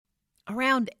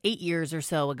Around 8 years or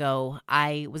so ago,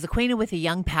 I was acquainted with a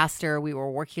young pastor. We were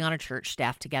working on a church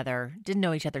staff together, didn't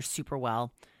know each other super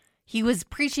well. He was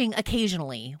preaching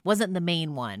occasionally, wasn't the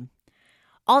main one.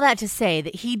 All that to say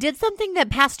that he did something that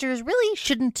pastors really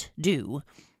shouldn't do.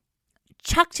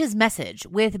 Chucked his message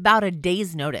with about a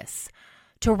day's notice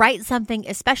to write something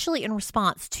especially in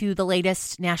response to the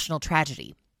latest national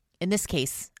tragedy, in this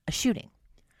case, a shooting.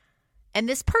 And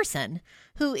this person,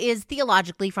 who is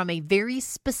theologically from a very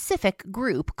specific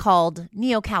group called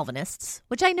Neo-Calvinists,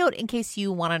 which I note in case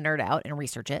you want to nerd out and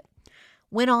research it,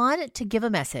 went on to give a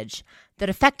message that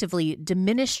effectively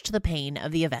diminished the pain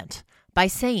of the event by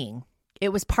saying it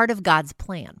was part of God's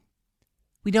plan.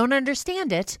 We don't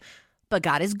understand it, but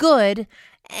God is good,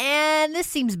 and this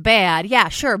seems bad. Yeah,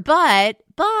 sure, but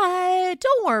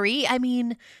don't worry.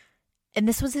 And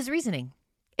this was his reasoning.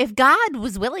 If God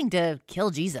was willing to kill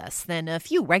Jesus, then a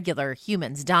few regular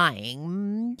humans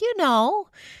dying,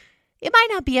 it might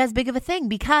not be as big of a thing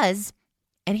because,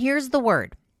 and here's the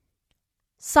word,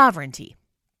 sovereignty.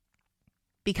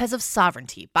 Because of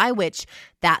sovereignty, by which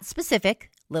that specific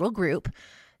little group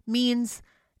means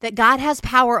that God has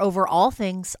power over all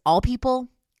things, all people,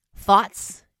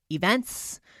 thoughts,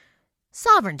 events,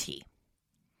 sovereignty.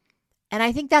 And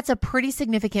I think that's a pretty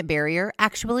significant barrier,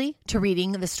 actually, to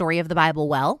reading the story of the Bible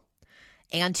well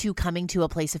and to coming to a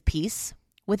place of peace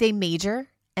with a major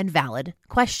and valid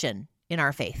question in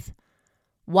our faith.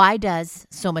 Why does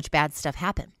so much bad stuff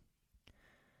happen?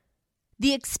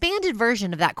 The expanded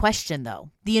version of that question, though,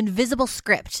 the invisible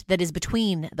script that is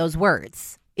between those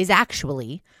words, is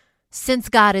actually, since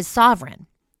God is sovereign.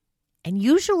 And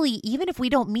usually, even if we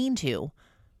don't mean to,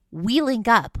 we link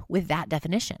up with that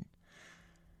definition.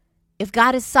 If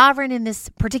God is sovereign in this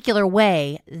particular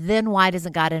way, then why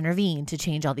doesn't God intervene to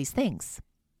change all these things?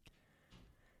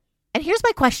 And here's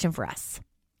my question for us.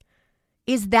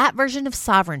 Is that version of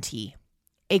sovereignty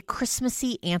a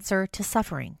Christmassy answer to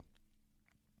suffering?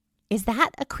 Is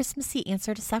that a Christmassy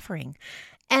answer to suffering?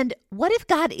 And what if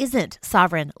God isn't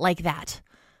sovereign like that?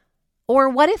 Or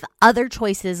what if other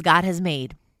choices God has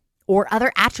made or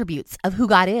other attributes of who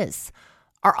God is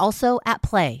are also at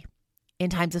play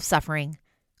in times of suffering,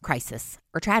 crisis,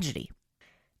 or tragedy?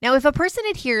 Now, if a person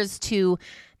adheres to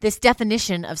this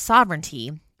definition of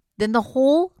sovereignty, then the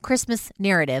whole Christmas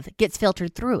narrative gets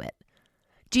filtered through it.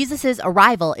 Jesus'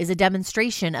 arrival is a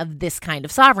demonstration of this kind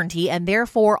of sovereignty, and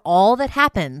therefore all that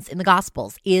happens in the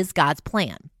Gospels is God's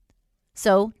plan.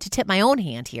 So, to tip my own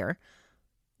hand here,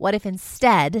 what if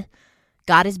instead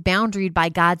God is boundaried by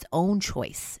God's own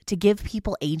choice to give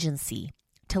people agency,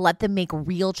 to let them make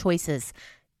real choices,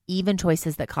 even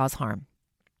choices that cause harm?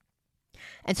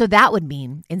 And so that would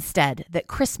mean, instead, that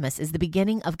Christmas is the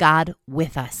beginning of God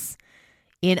with us,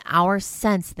 in our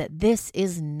sense that this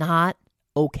is not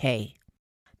okay.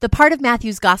 The part of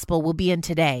Matthew's gospel we'll be in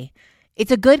today,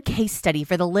 it's a good case study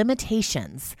for the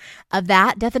limitations of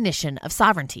that definition of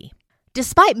sovereignty.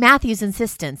 Despite Matthew's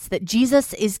insistence that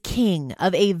Jesus is king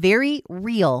of a very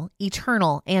real,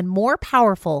 eternal, and more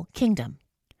powerful kingdom,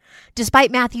 despite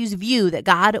Matthew's view that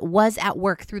God was at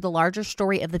work through the larger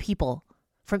story of the people,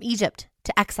 from Egypt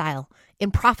to exile, in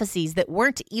prophecies that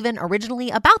weren't even originally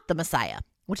about the Messiah,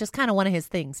 which is kind of one of his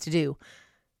things to do.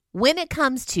 When it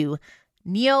comes to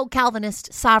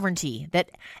Neo-Calvinist sovereignty, that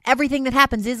everything that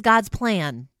happens is God's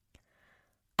plan,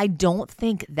 I don't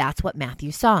think that's what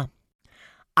Matthew saw.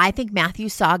 I think Matthew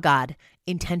saw God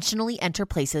intentionally enter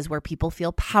places where people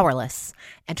feel powerless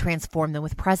and transform them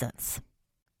with presence.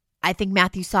 I think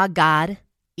Matthew saw God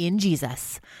in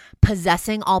Jesus,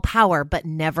 possessing all power, but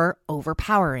never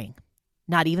overpowering,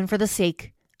 not even for the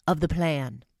sake of the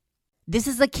plan. This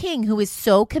is a king who is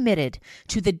so committed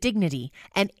to the dignity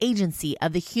and agency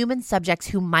of the human subjects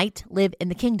who might live in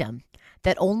the kingdom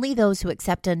that only those who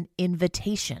accept an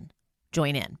invitation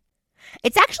join in.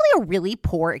 It's actually a really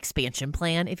poor expansion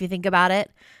plan if you think about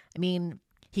it.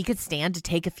 He could stand to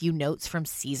take a few notes from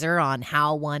Caesar on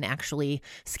how one actually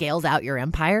scales out your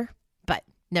empire, but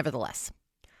nevertheless.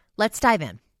 Let's dive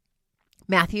in.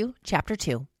 Matthew chapter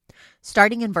 2,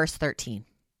 starting in verse 13.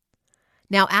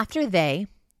 Now after they,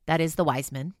 that is the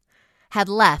wise men, had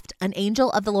left, an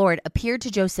angel of the Lord appeared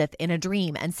to Joseph in a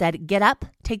dream and said, "Get up,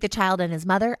 take the child and his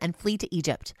mother, and flee to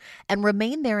Egypt, and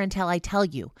remain there until I tell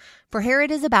you, for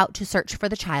Herod is about to search for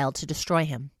the child to destroy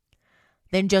him."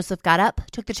 Then Joseph got up,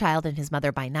 took the child and his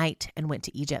mother by night, and went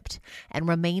to Egypt, and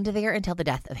remained there until the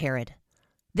death of Herod.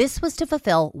 This was to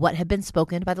fulfill what had been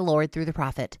spoken by the Lord through the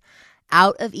prophet,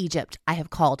 "Out of Egypt I have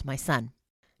called my son."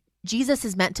 Jesus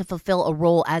is meant to fulfill a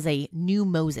role as a new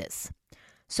Moses.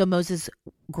 So Moses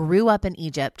grew up in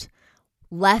Egypt,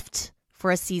 left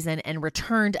for a season and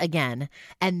returned again,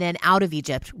 and then out of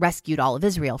Egypt rescued all of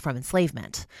Israel from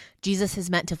enslavement. Jesus is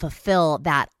meant to fulfill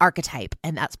that archetype,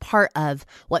 and that's part of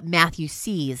what Matthew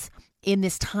sees in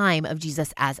this time of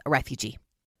Jesus as a refugee.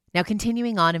 Now,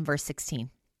 continuing on in verse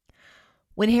 16.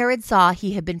 When Herod saw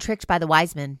he had been tricked by the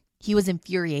wise men, he was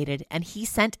infuriated, and he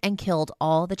sent and killed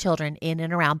all the children in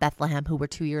and around Bethlehem who were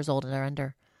 2 years old or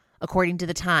under, according to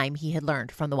the time he had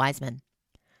learned from the wise men.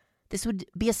 This would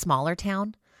be a smaller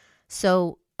town,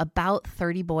 so about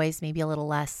 30 boys, maybe a little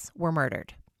less, were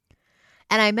murdered.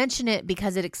 And I mention it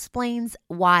because it explains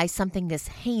why something this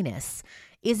heinous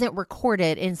isn't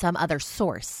recorded in some other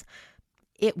source.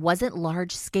 It wasn't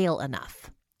large scale enough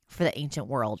for the ancient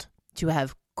world to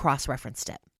have cross-referenced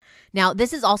it. Now,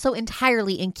 this is also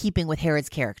entirely in keeping with Herod's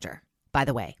character, by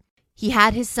the way. He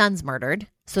had his sons murdered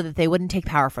so that they wouldn't take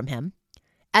power from him,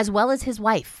 as well as his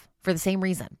wife for the same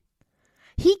reason.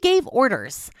 He gave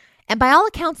orders, and by all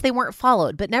accounts, they weren't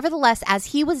followed. But nevertheless, as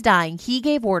he was dying, he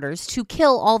gave orders to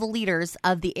kill all the leaders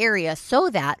of the area so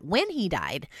that when he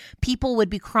died, people would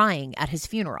be crying at his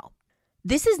funeral.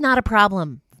 This is not a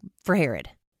problem for Herod.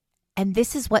 And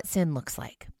this is what sin looks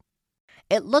like.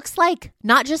 It looks like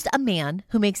not just a man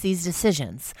who makes these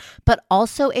decisions, but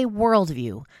also a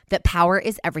worldview that power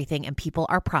is everything and people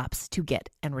are props to get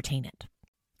and retain it.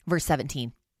 Verse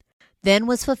 17. Then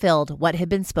was fulfilled what had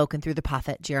been spoken through the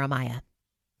prophet Jeremiah.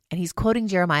 And he's quoting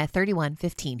Jeremiah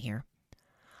 31:15 here.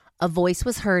 A voice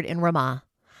was heard in Ramah,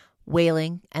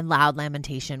 wailing and loud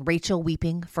lamentation, Rachel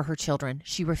weeping for her children.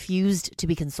 She refused to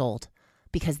be consoled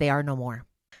because they are no more.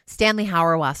 Stanley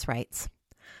Hauerwas writes,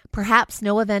 perhaps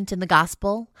no event in the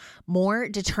gospel more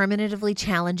determinatively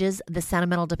challenges the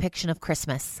sentimental depiction of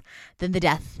Christmas than the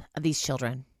death of these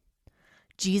children.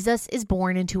 Jesus is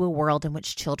born into a world in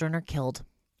which children are killed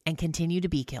and continue to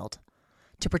be killed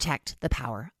to protect the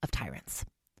power of tyrants.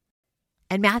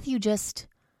 And Matthew just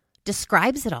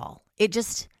describes it all. It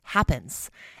just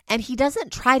happens. And he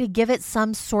doesn't try to give it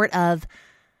some sort of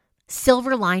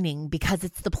silver lining because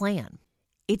it's the plan.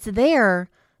 It's there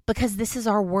because this is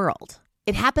our world.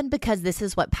 It happened because this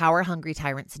is what power-hungry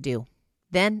tyrants do,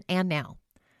 then and now.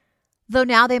 Though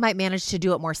now they might manage to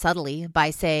do it more subtly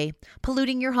by, say,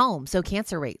 polluting your home so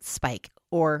cancer rates spike,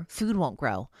 or food won't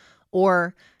grow,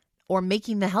 or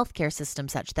making the healthcare system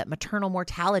such that maternal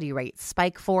mortality rates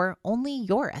spike for only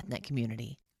your ethnic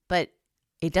community. But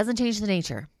it doesn't change the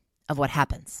nature of what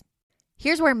happens.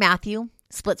 Here's where Matthew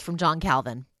splits from John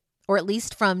Calvin, or at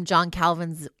least from John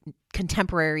Calvin's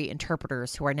contemporary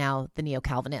interpreters who are now the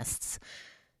neo-Calvinists.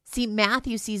 See,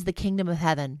 Matthew sees the kingdom of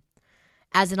heaven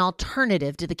as an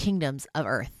alternative to the kingdoms of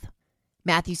earth.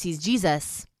 Matthew sees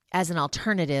Jesus as an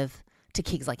alternative to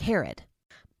kings like Herod.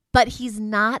 But he's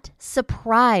not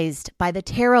surprised by the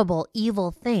terrible,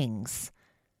 evil things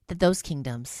that those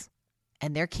kingdoms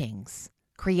and their kings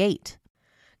create.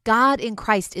 God in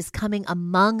Christ is coming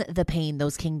among the pain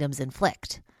those kingdoms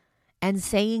inflict and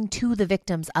saying to the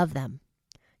victims of them,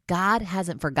 God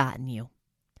hasn't forgotten you.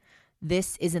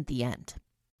 This isn't the end.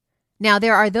 Now,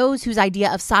 there are those whose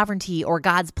idea of sovereignty or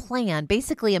God's plan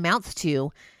basically amounts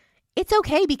to, it's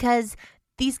okay because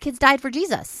these kids died for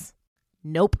Jesus.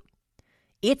 Nope.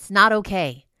 It's not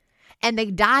okay. And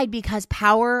they died because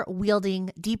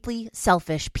power-wielding, deeply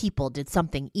selfish people did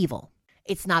something evil.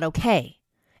 It's not okay.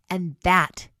 And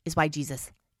that is why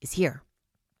Jesus is here.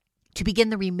 To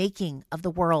begin the remaking of the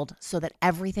world so that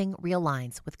everything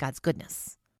realigns with God's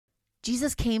goodness.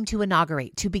 Jesus came to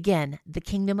inaugurate, to begin the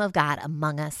kingdom of God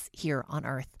among us here on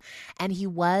earth. And he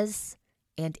was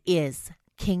and is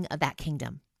king of that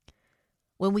kingdom.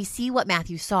 When we see what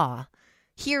Matthew saw,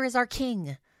 here is our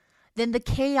king, then the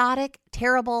chaotic,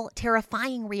 terrible,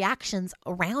 terrifying reactions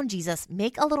around Jesus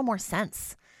make a little more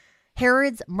sense.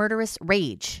 Herod's murderous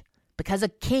rage because a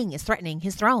king is threatening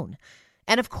his throne.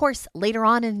 And of course, later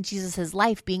on in Jesus'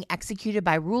 life, being executed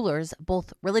by rulers,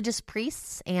 both religious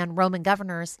priests and Roman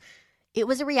governors, it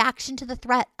was a reaction to the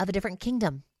threat of a different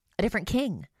kingdom, a different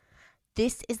king.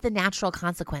 This is the natural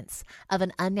consequence of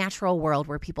an unnatural world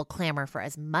where people clamor for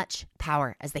as much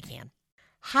power as they can.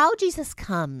 How Jesus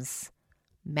comes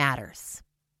matters.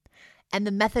 And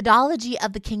the methodology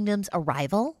of the kingdom's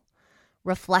arrival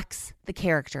reflects the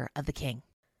character of the king.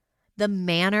 The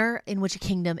manner in which a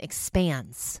kingdom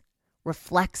expands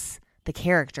reflects the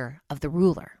character of the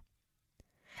ruler.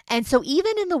 And so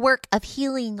even in the work of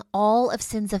healing all of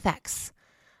sin's effects,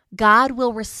 God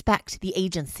will respect the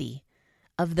agency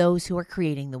of those who are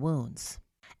creating the wounds.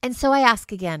 And so I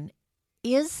ask again,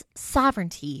 is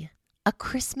sovereignty a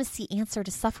Christmassy answer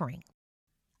to suffering?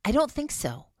 I don't think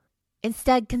so.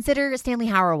 Instead, consider Stanley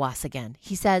Hauerwas again.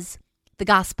 He says, the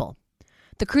gospel,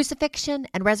 The crucifixion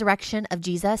and resurrection of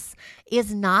Jesus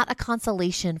is not a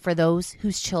consolation for those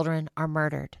whose children are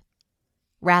murdered.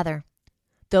 Rather,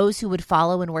 those who would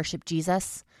follow and worship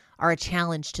Jesus are a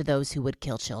challenge to those who would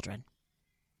kill children.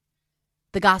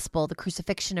 The gospel, the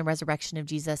crucifixion and resurrection of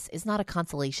Jesus, is not a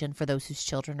consolation for those whose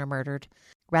children are murdered.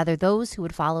 Rather, those who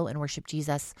would follow and worship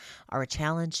Jesus are a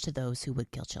challenge to those who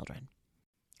would kill children.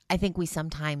 I think we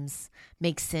sometimes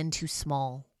make sin too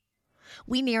small.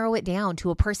 We narrow it down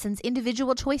to a person's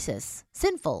individual choices,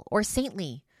 sinful or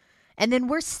saintly, and then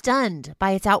we're stunned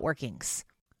by its outworkings.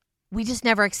 We just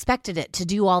never expected it to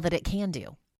do all that it can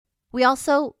do. We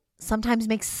also sometimes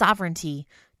make sovereignty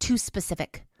too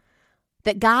specific,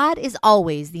 that God is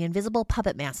always the invisible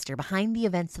puppet master behind the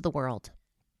events of the world.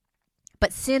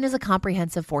 But sin is a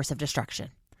comprehensive force of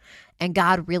destruction, and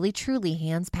God really truly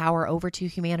hands power over to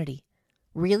humanity,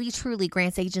 really truly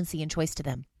grants agency and choice to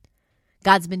them.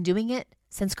 God's been doing it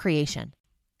since creation,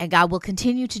 and God will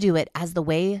continue to do it as the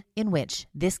way in which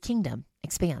this kingdom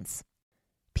expands.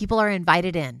 People are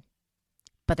invited in,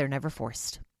 but they're never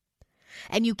forced.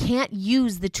 And you can't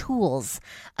use the tools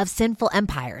of sinful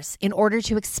empires in order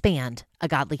to expand a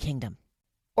godly kingdom.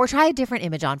 Or try a different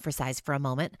image on for size for a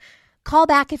moment. Call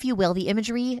back, if you will, the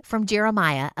imagery from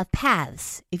Jeremiah of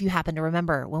paths, if you happen to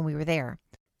remember when we were there.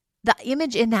 The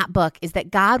image in that book is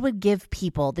that God would give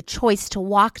people the choice to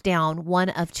walk down one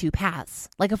of two paths,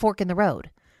 like a fork in the road.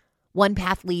 One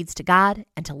path leads to God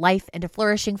and to life and to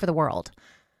flourishing for the world.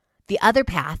 The other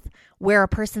path, where a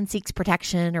person seeks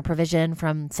protection or provision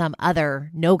from some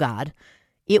other no God,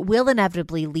 it will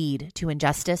inevitably lead to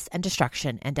injustice and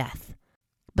destruction and death.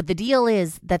 But the deal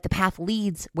is that the path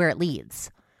leads where it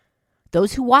leads.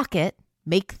 Those who walk it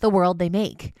make the world they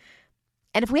make.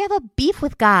 And if we have a beef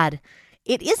with God,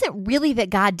 it isn't really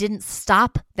that God didn't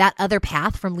stop that other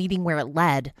path from leading where it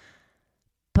led,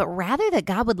 but rather that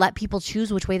God would let people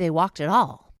choose which way they walked at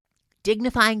all.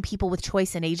 Dignifying people with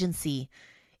choice and agency,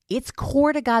 it's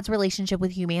core to God's relationship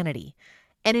with humanity.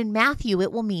 And in Matthew,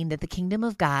 it will mean that the kingdom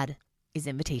of God is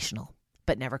invitational,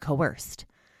 but never coerced.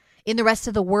 In the rest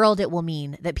of the world, it will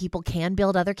mean that people can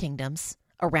build other kingdoms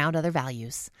around other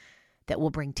values that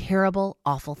will bring terrible,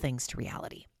 awful things to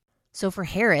reality. So for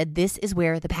Herod, this is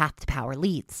where the path to power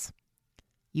leads.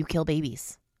 You kill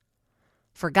babies.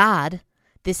 For God,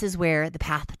 this is where the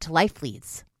path to life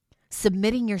leads.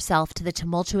 Submitting yourself to the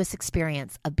tumultuous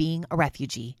experience of being a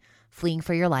refugee, fleeing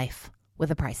for your life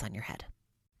with a price on your head.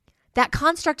 That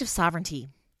construct of sovereignty,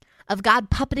 of God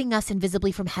puppeting us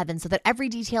invisibly from heaven so that every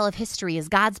detail of history is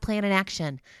God's plan in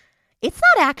action, it's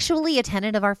not actually a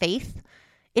tenet of our faith.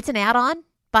 It's an add-on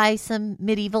by some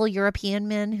medieval European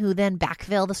men who then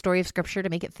backfill the story of Scripture to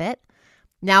make it fit.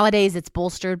 Nowadays, it's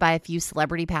bolstered by a few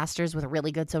celebrity pastors with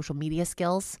really good social media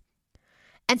skills.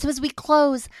 And so as we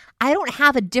close, I don't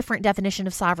have a different definition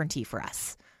of sovereignty for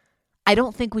us. I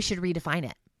don't think we should redefine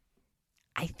it.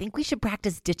 I think we should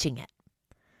practice ditching it.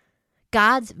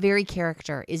 God's very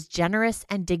character is generous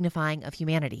and dignifying of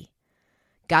humanity.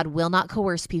 God will not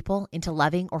coerce people into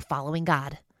loving or following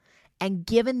God. And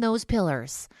given those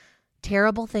pillars,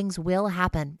 terrible things will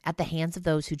happen at the hands of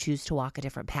those who choose to walk a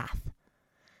different path.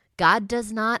 God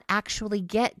does not actually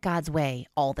get God's way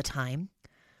all the time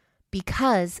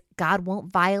because God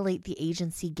won't violate the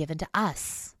agency given to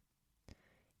us.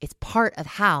 It's part of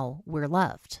how we're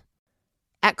loved.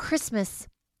 At Christmas,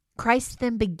 Christ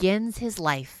then begins his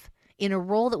life in a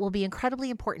role that will be incredibly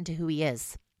important to who he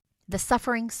is, the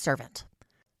suffering servant,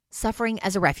 suffering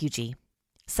as a refugee,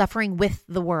 suffering with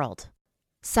the world,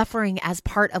 suffering as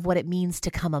part of what it means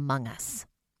to come among us.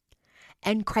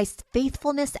 And Christ's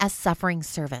faithfulness as suffering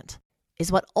servant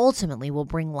is what ultimately will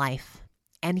bring life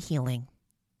and healing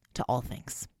to all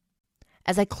things.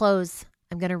 As I close,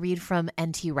 I'm going to read from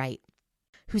N.T. Wright,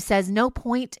 who says, "No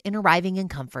point in arriving in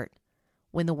comfort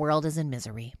when the world is in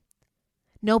misery.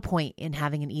 No point in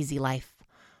having an easy life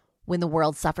when the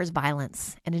world suffers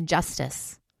violence and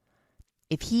injustice.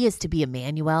 If he is to be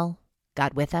Emmanuel,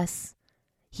 God with us,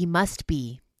 he must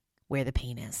be where the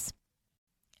pain is.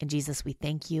 And Jesus, we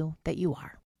thank you that you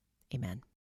are. Amen."